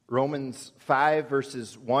Romans 5,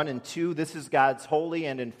 verses 1 and 2. This is God's holy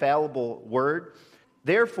and infallible word.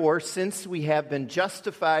 Therefore, since we have been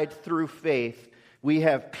justified through faith, we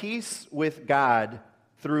have peace with God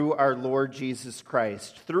through our Lord Jesus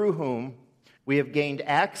Christ, through whom we have gained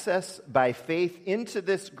access by faith into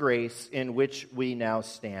this grace in which we now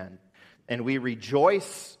stand. And we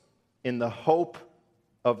rejoice in the hope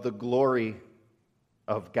of the glory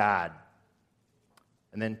of God.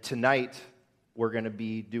 And then tonight, we're going to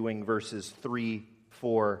be doing verses 3,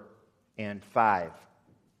 4, and 5.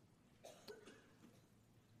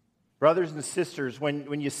 Brothers and sisters,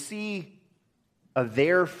 when you see a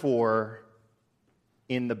therefore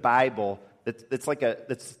in the Bible, that's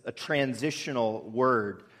a transitional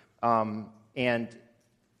word. And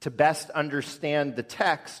to best understand the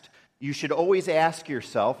text, you should always ask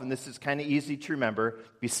yourself, and this is kind of easy to remember,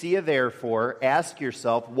 if you see a therefore, ask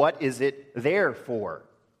yourself, what is it there for?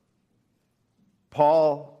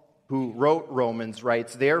 Paul, who wrote Romans,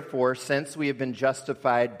 writes, therefore, since we have been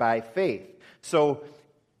justified by faith. So,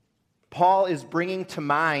 Paul is bringing to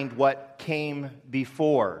mind what came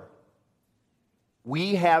before.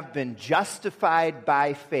 We have been justified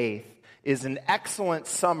by faith is an excellent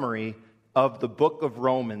summary of the book of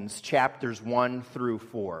Romans, chapters 1 through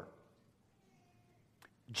 4.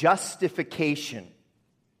 Justification.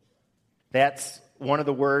 That's one of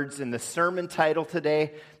the words in the sermon title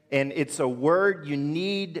today, and it's a word you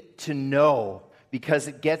need to know because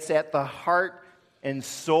it gets at the heart and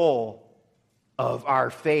soul of our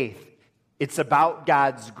faith. It's about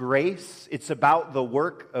God's grace. It's about the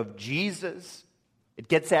work of Jesus. It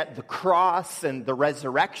gets at the cross and the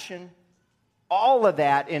resurrection. All of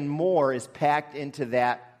that and more is packed into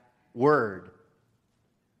that word.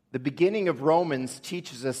 The beginning of Romans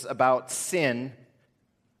teaches us about sin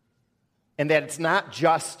and that it's not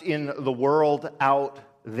just in the world out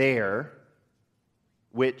there,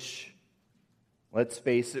 which, let's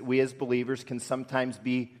face it, we as believers can sometimes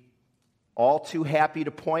be all too happy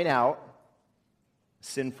to point out.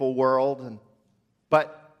 Sinful world,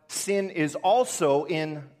 but sin is also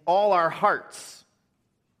in all our hearts.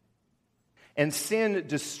 And sin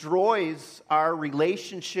destroys our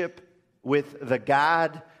relationship with the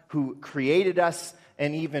God who created us,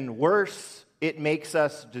 and even worse, it makes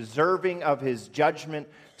us deserving of his judgment,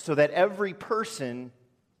 so that every person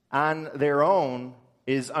on their own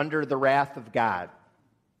is under the wrath of God.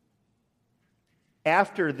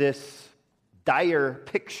 After this dire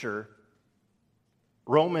picture,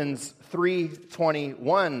 Romans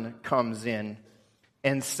 3:21 comes in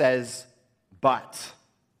and says, but.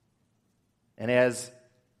 And as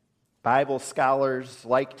Bible scholars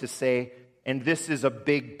like to say, and this is a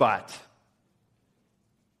big but.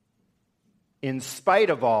 In spite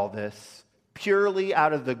of all this, purely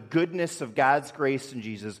out of the goodness of God's grace in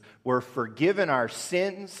Jesus, we're forgiven our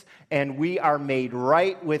sins and we are made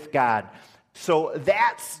right with God. So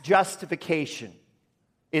that's justification.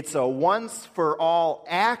 It's a once-for-all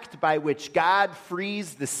act by which God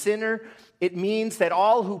frees the sinner. It means that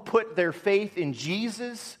all who put their faith in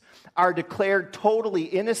Jesus are declared totally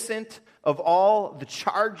innocent of all the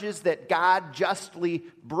charges that God justly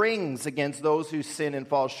brings against those who sin and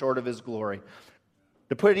fall short of his glory.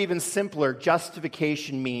 To put it even simpler,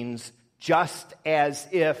 justification means just as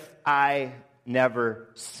if I never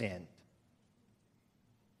sinned.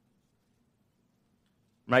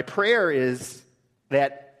 My prayer is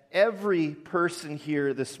that every person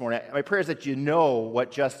here this morning, my prayer is that you know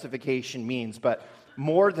what justification means, but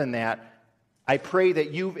more than that, I pray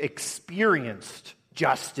that you've experienced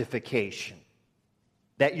justification,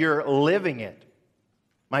 that you're living it.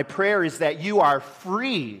 My prayer is that you are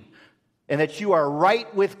free and that you are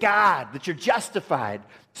right with God, that you're justified.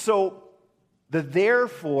 So the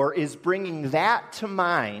therefore is bringing that to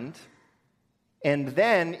mind, and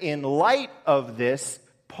then in light of this,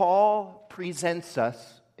 Paul presents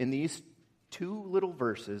us in these two little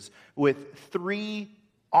verses with three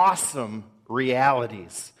awesome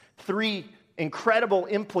realities, three incredible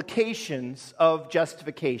implications of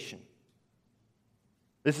justification.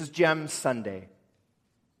 This is GEMS Sunday.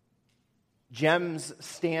 GEMS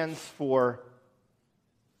stands for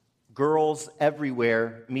Girls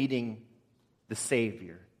Everywhere Meeting the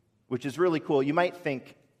Savior, which is really cool. You might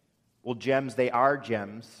think, well, GEMS, they are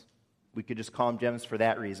GEMS. We could just call them GEMS for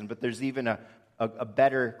that reason, but there's even a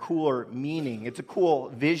better, cooler meaning. It's a cool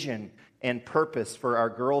vision and purpose for our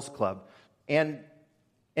girls' club. And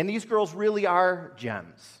these girls really are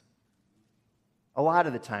gems. A lot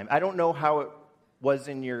of the time. I don't know how it was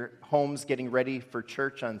in your homes getting ready for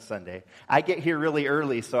church on Sunday. I get here really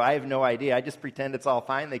early, so I have no idea. I just pretend it's all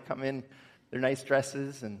fine. They come in, their nice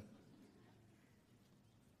dresses,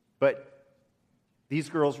 but These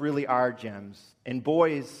girls really are gems. And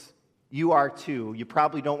boys, you are too. You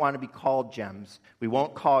probably don't want to be called gems. We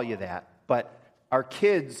won't call you that. But our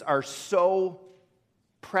kids are so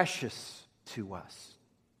precious to us.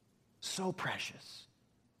 So precious.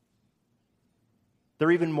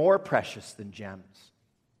 They're even more precious than gems.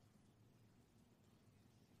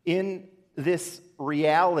 In this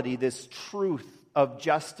reality, this truth of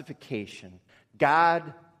justification,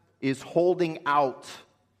 God is holding out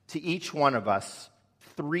to each one of us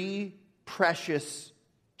 3 precious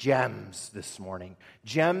gems this morning.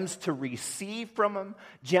 Gems to receive from Him,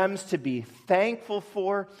 gems to be thankful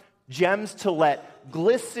for, gems to let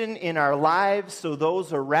glisten in our lives so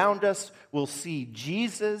those around us will see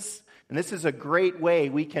Jesus. And this is a great way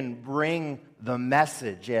we can bring the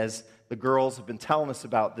message, as the girls have been telling us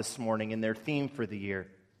about this morning in their theme for the year.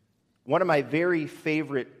 One of my very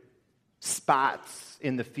favorite spots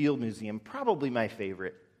in the Field Museum, probably my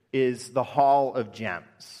favorite, is the Hall of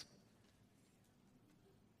Gems.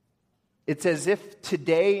 It's as if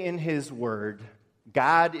today in His Word,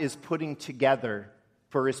 God is putting together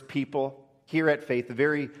for His people here at Faith a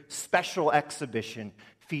very special exhibition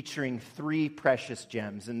featuring 3 precious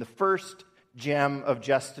gems. And the first gem of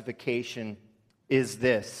justification is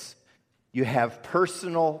this: you have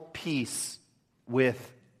personal peace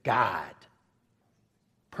with God.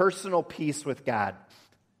 Personal peace with God.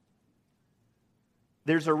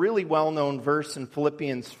 There's a really well-known verse in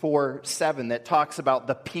Philippians 4:7 that talks about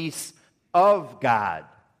the peace of God.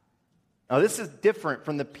 Now, this is different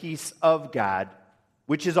from the peace of God,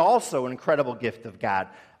 which is also an incredible gift of God.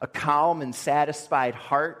 A calm and satisfied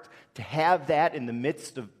heart, to have that in the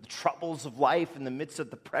midst of the troubles of life, in the midst of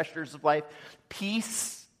the pressures of life.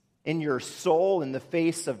 Peace in your soul in the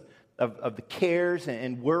face of the cares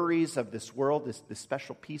and worries of this world, this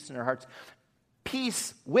special peace in our hearts.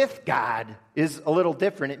 Peace with God is a little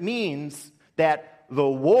different. It means that the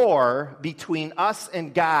war between us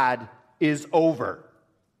and God is over.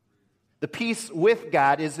 The peace with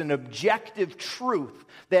God is an objective truth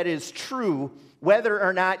that is true whether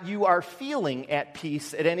or not you are feeling at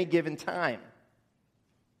peace at any given time.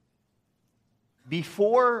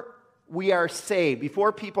 Before we are saved,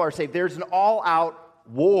 before people are saved, there's an all-out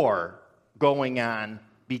war going on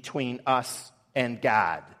between us and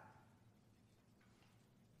God.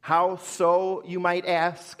 How so, you might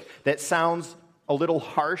ask? That sounds a little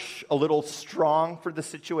harsh, a little strong for the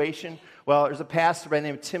situation. Well, there's a pastor by the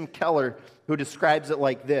name of Tim Keller who describes it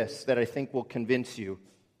like this, that I think will convince you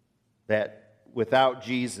that without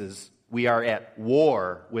Jesus, we are at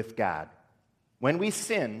war with God. When we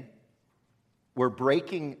sin, we're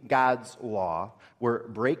breaking God's law, we're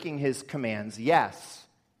breaking His commands, yes.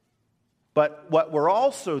 But what we're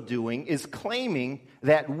also doing is claiming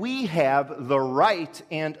that we have the right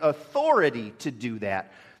and authority to do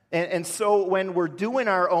that. And so when we're doing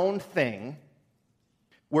our own thing,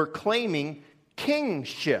 we're claiming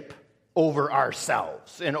kingship over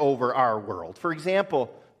ourselves and over our world. For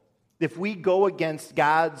example, if we go against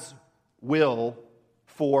God's will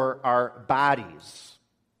for our bodies,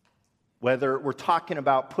 whether we're talking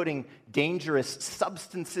about putting dangerous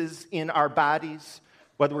substances in our bodies,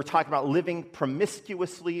 whether we're talking about living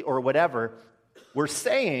promiscuously or whatever, we're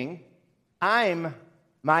saying, I'm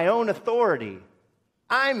my own authority.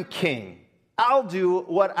 I'm king. I'll do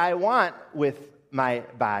what I want with my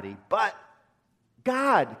body. But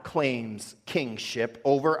God claims kingship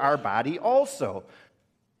over our body also.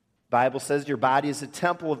 The Bible says your body is a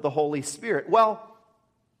temple of the Holy Spirit. Well,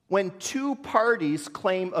 when 2 parties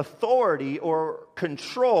claim authority or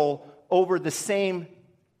control over the same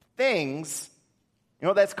things, you know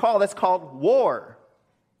what that's called? That's called war.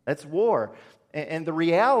 That's war. And the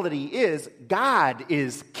reality is, God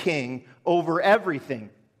is king over everything,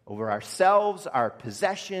 over ourselves, our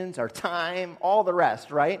possessions, our time, all the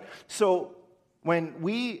rest, right? So when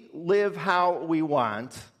we live how we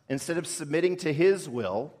want, instead of submitting to His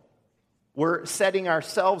will, we're setting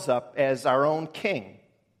ourselves up as our own king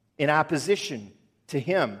in opposition to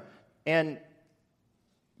Him. And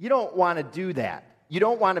you don't want to do that. You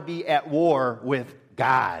don't want to be at war with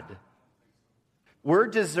God. We're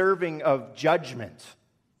deserving of judgment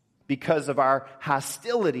because of our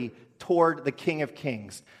hostility toward the King of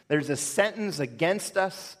Kings. There's a sentence against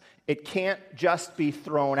us. It can't just be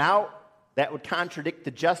thrown out. That would contradict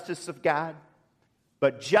the justice of God.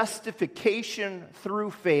 But justification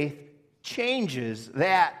through faith changes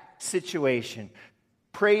that situation.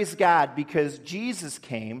 Praise God, because Jesus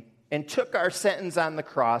came and took our sentence on the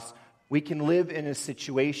cross. We can live in a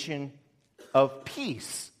situation of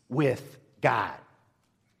peace with God.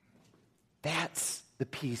 That's the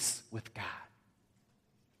peace with God.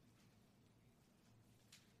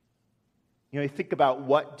 You think about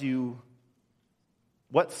what's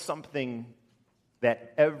something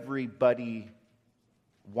that everybody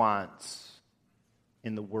wants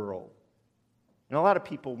in the world. And a lot of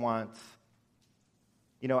people want,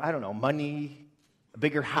 I don't know, money, a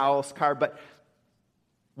bigger house, car, but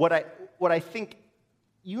what I think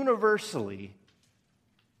universally,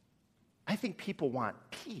 I think people want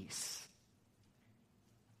peace.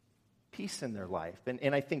 Peace in their life.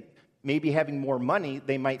 And I think maybe having more money,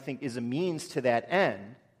 they might think is a means to that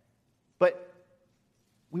end. But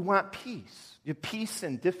we want peace. Peace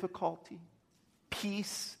in difficulty.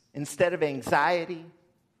 Peace instead of anxiety.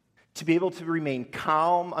 To be able to remain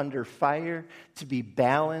calm under fire. To be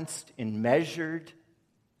balanced and measured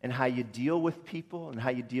in how you deal with people and how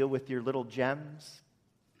you deal with your little gems.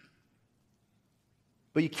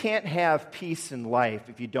 But you can't have peace in life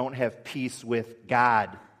if you don't have peace with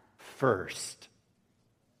God first.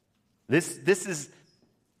 This is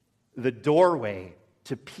the doorway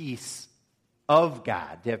to peace of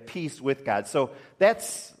God, to have peace with God. So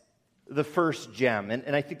that's the first gem.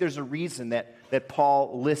 And I think there's a reason that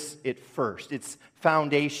Paul lists it first. It's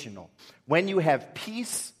foundational. When you have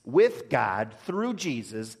peace with God through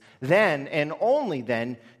Jesus, then and only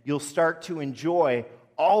then you'll start to enjoy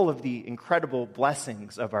all of the incredible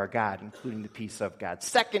blessings of our God, including the peace of God.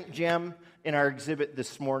 Second gem in our exhibit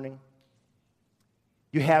this morning,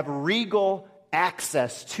 you have regal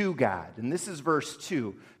access to God. And this is verse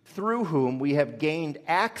 2, through whom we have gained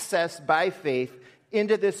access by faith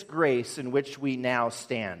into this grace in which we now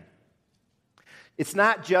stand. It's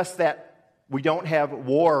not just that we don't have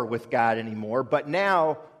war with God anymore, but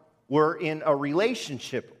now we're in a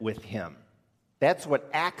relationship with Him. That's what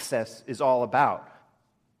access is all about.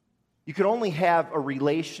 You can only have a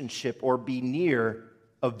relationship or be near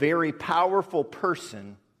a very powerful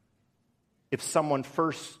person if someone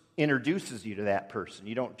first introduces you to that person.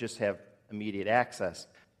 You don't just have immediate access.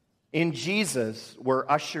 In Jesus, we're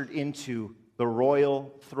ushered into the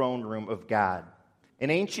royal throne room of God. In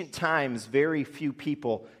ancient times, very few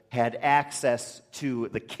people had access to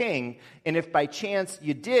the king, and if by chance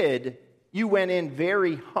you did, you went in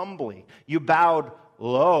very humbly. You bowed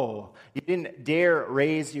low. You didn't dare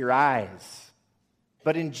raise your eyes.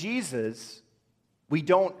 But in Jesus, we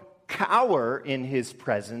don't cower in His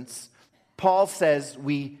presence. Paul says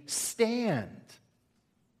we stand,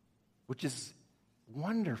 which is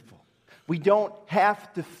wonderful. We don't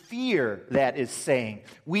have to fear, that is saying.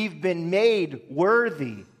 We've been made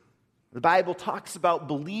worthy. The Bible talks about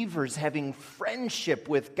believers having friendship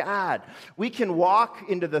with God. We can walk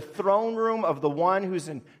into the throne room of the one who's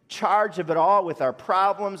in charge of it all with our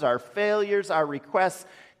problems, our failures, our requests,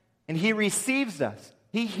 and He receives us.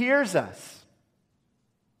 He hears us.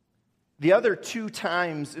 The other 2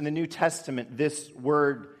 times in the New Testament this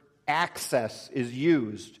word access is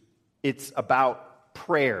used, it's about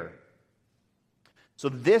prayer. So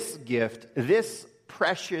this gift, this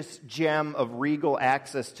precious gem of regal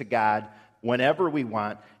access to God whenever we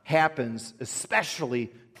want, happens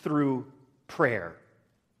especially through prayer.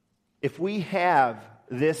 If we have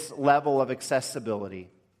this level of accessibility,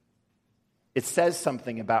 it says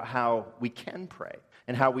something about how we can pray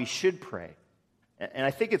and how we should pray. And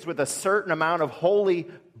I think it's with a certain amount of holy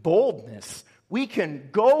boldness we can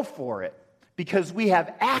go for it because we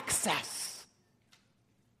have access.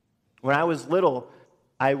 When I was little,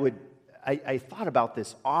 I thought about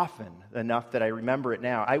this often enough that I remember it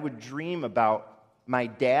now. I would dream about my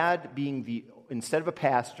dad being instead of a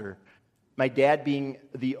pastor, my dad being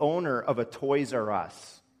the owner of a Toys R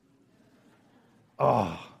Us.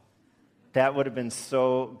 Oh, that would have been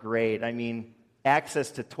so great. I mean,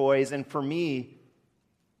 access to toys. And for me,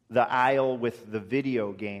 the aisle with the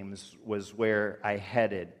video games was where I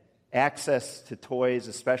headed. Access to toys,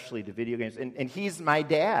 especially to video games. And he's my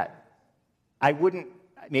dad. I wouldn't,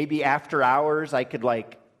 maybe after hours, I could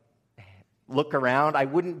look around. I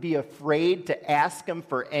wouldn't be afraid to ask him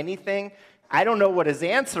for anything. I don't know what his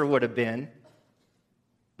answer would have been,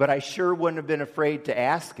 but I sure wouldn't have been afraid to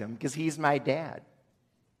ask him because he's my dad.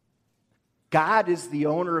 God is the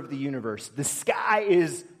owner of the universe. The sky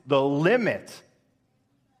is the limit.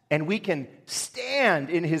 And we can stand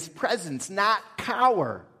in His presence, not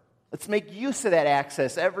cower. Let's make use of that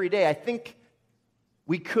access every day. I think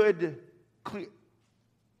we could,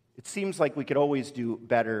 it seems like we could always do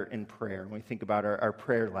better in prayer when we think about our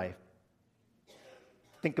prayer life.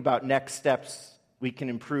 Think about next steps we can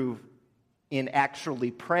improve in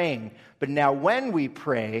actually praying. But now when we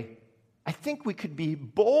pray, I think we could be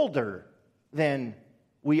bolder than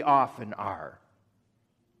we often are.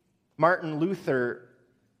 Martin Luther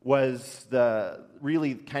was the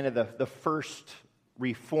first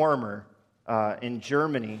reformer in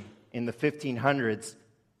Germany in the 1500s.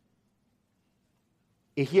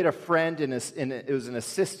 He had a friend, and it was an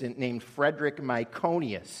assistant named Frederick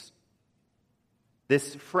Myconius.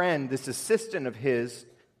 This friend, this assistant of his,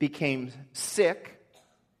 became sick,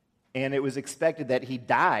 and it was expected that he'd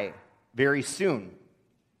die very soon.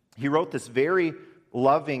 He wrote this very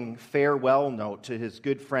loving farewell note to his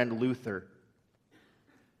good friend Luther.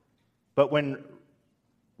 But when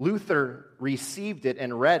Luther received it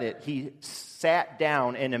and read it, he sat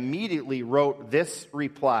down and immediately wrote this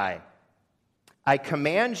reply: I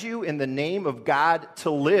command you in the name of God to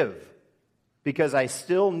live, because I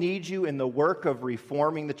still need you in the work of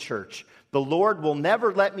reforming the church. The Lord will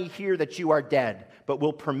never let me hear that you are dead, but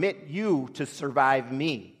will permit you to survive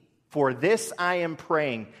me. For this I am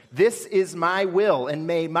praying. This is my will, and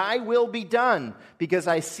may my will be done, because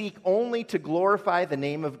I seek only to glorify the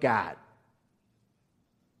name of God.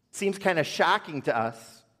 Seems kind of shocking to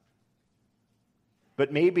us,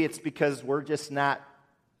 but maybe it's because we're just not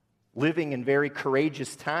living in very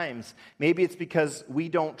courageous times. Maybe it's because we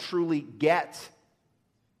don't truly get,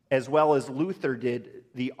 as well as Luther did,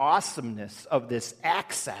 the awesomeness of this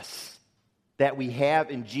access that we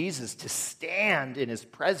have in Jesus to stand in his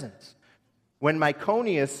presence. When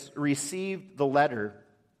Myconius received the letter,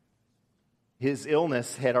 his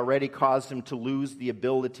illness had already caused him to lose the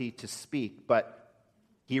ability to speak, but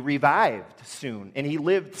he revived soon, and he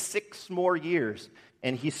lived 6 more years,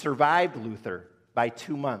 and he survived Luther by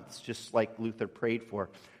 2 months, just like Luther prayed for.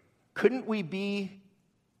 Couldn't we be,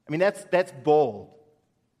 that's bold.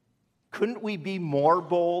 Couldn't we be more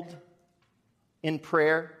bold in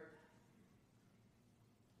prayer?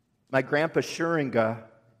 My grandpa Schuringa,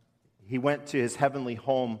 he went to his heavenly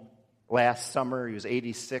home last summer. He was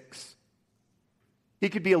 86. He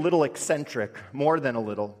could be a little eccentric, more than a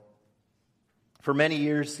little. For many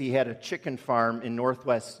years, he had a chicken farm in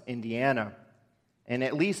northwest Indiana. And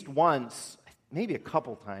at least once, maybe a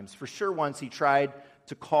couple times, for sure once, he tried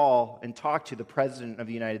to call and talk to the President of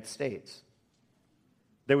the United States.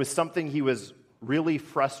 There was something he was really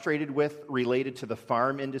frustrated with related to the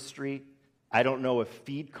farm industry. I don't know if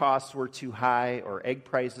feed costs were too high or egg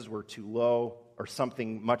prices were too low or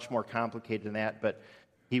something much more complicated than that, but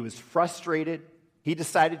he was frustrated. He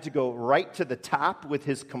decided to go right to the top with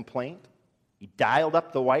his complaint. He dialed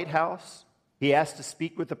up the White House. He asked to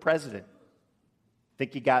speak with the president.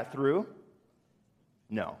 Think he got through?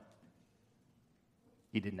 No,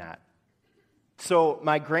 he did not. So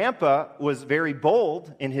my grandpa was very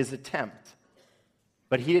bold in his attempt,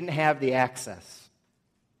 but he didn't have the access.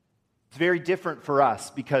 It's very different for us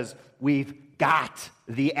because we've got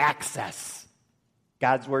the access.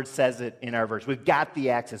 God's word says it in our verse. We've got the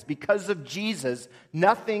access. Because of Jesus,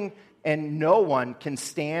 nothing and no one can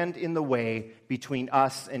stand in the way between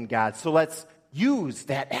us and God. So let's use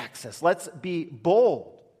that access. Let's be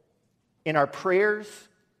bold in our prayers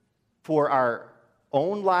for our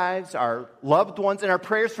own lives, our loved ones, and our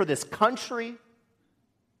prayers for this country.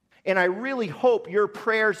 And I really hope your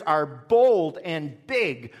prayers are bold and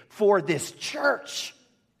big for this church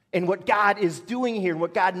and what God is doing here and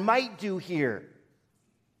what God might do here.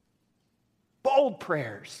 Bold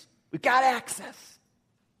prayers. We've got access.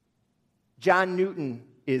 John Newton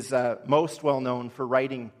is most well known for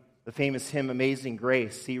writing the famous hymn Amazing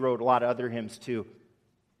Grace. He wrote a lot of other hymns too.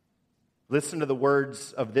 Listen to the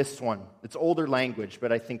words of this one. It's older language,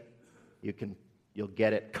 but I think you'll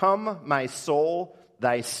get it. Come, my soul,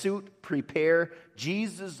 thy suit prepare.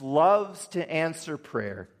 Jesus loves to answer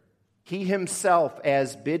prayer. He himself,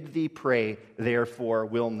 as bid thee pray, therefore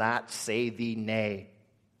will not say thee nay.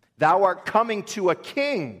 Thou art coming to a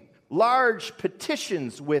king, large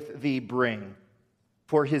petitions with thee bring.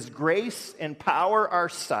 For his grace and power are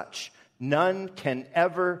such, none can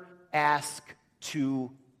ever ask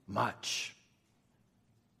too much.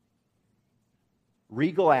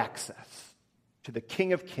 Regal access to the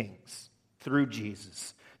King of Kings through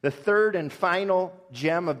Jesus. The third and final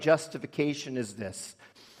gem of justification is this.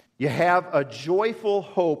 You have a joyful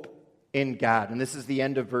hope in God. And this is the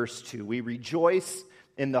end of verse 2. We rejoice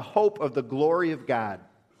in the hope of the glory of God.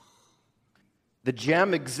 The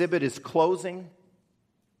gem exhibit is closing,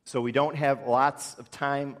 so we don't have lots of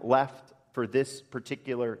time left for this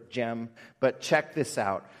particular gem. But check this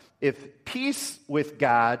out. If peace with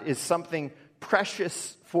God is something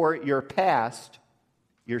precious for your past,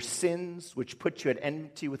 your sins, which put you at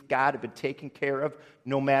enmity with God, have been taken care of,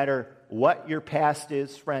 no matter what your past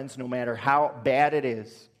is, friends, no matter how bad it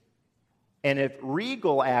is. And if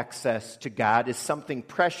regal access to God is something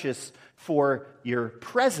precious for your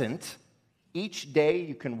present, each day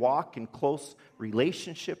you can walk in close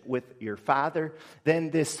relationship with your Father, then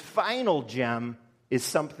this final gem is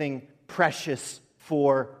something precious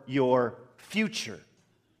for your future.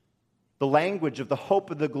 The language of the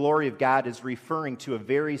hope of the glory of God is referring to a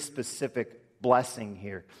very specific blessing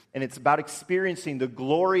here. And it's about experiencing the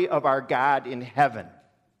glory of our God in heaven.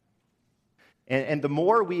 And the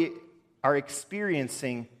more we are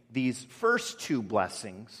experiencing these first two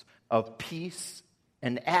blessings of peace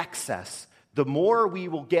and access, the more we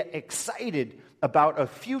will get excited about a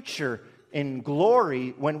future in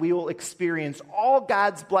glory when we will experience all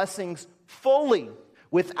God's blessings fully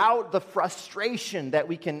without the frustration that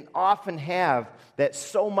we can often have that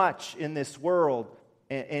so much in this world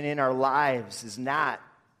and in our lives is not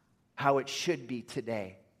how it should be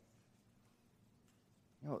today.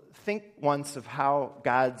 Think once of how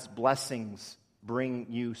God's blessings bring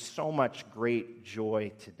you so much great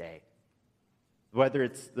joy today. Whether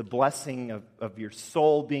it's the blessing of your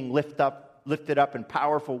soul being lifted up in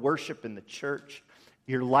powerful worship in the church,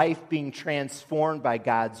 your life being transformed by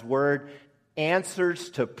God's word, answers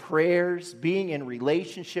to prayers, being in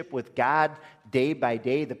relationship with God day by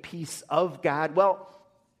day, the peace of God. Well,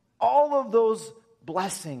 all of those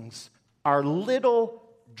blessings are little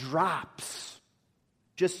drops,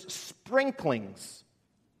 just sprinklings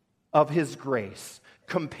of His grace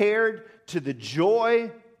compared to the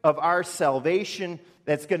joy of our salvation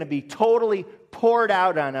that's going to be totally poured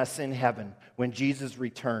out on us in heaven when Jesus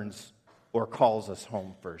returns or calls us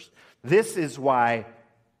home first. This is why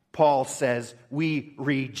Paul says we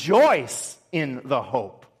rejoice in the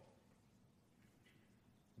hope.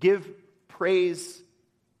 Give praise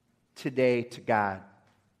today to God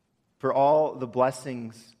for all the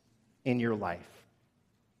blessings in your life.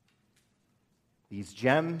 These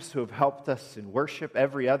gems who have helped us in worship,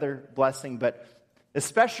 every other blessing, but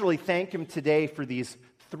especially thank Him today for these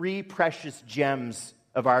three precious gems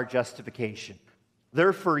of our justification.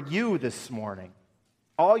 They're for you this morning.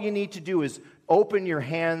 All you need to do is open your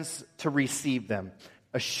hands to receive them.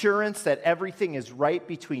 Assurance that everything is right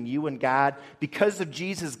between you and God. Because of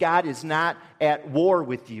Jesus, God is not at war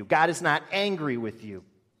with you. God is not angry with you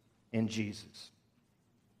in Jesus.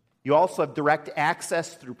 You also have direct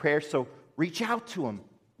access through prayer, so reach out to Him.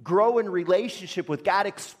 Grow in relationship with God.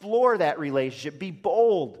 Explore that relationship. Be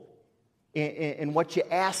bold in what you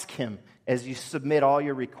ask Him as you submit all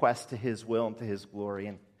your requests to His will and to His glory.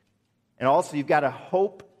 And also, you've got a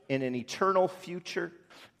hope in an eternal future.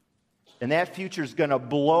 And that future is going to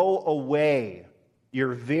blow away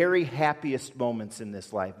your very happiest moments in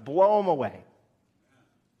this life. Blow them away.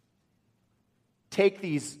 Take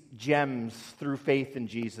these gems through faith in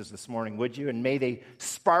Jesus this morning, would you? And may they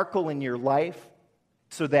sparkle in your life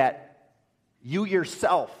so that you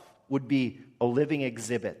yourself would be a living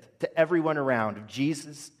exhibit to everyone around of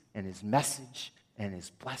Jesus and His message and His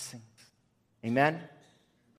blessings. Amen?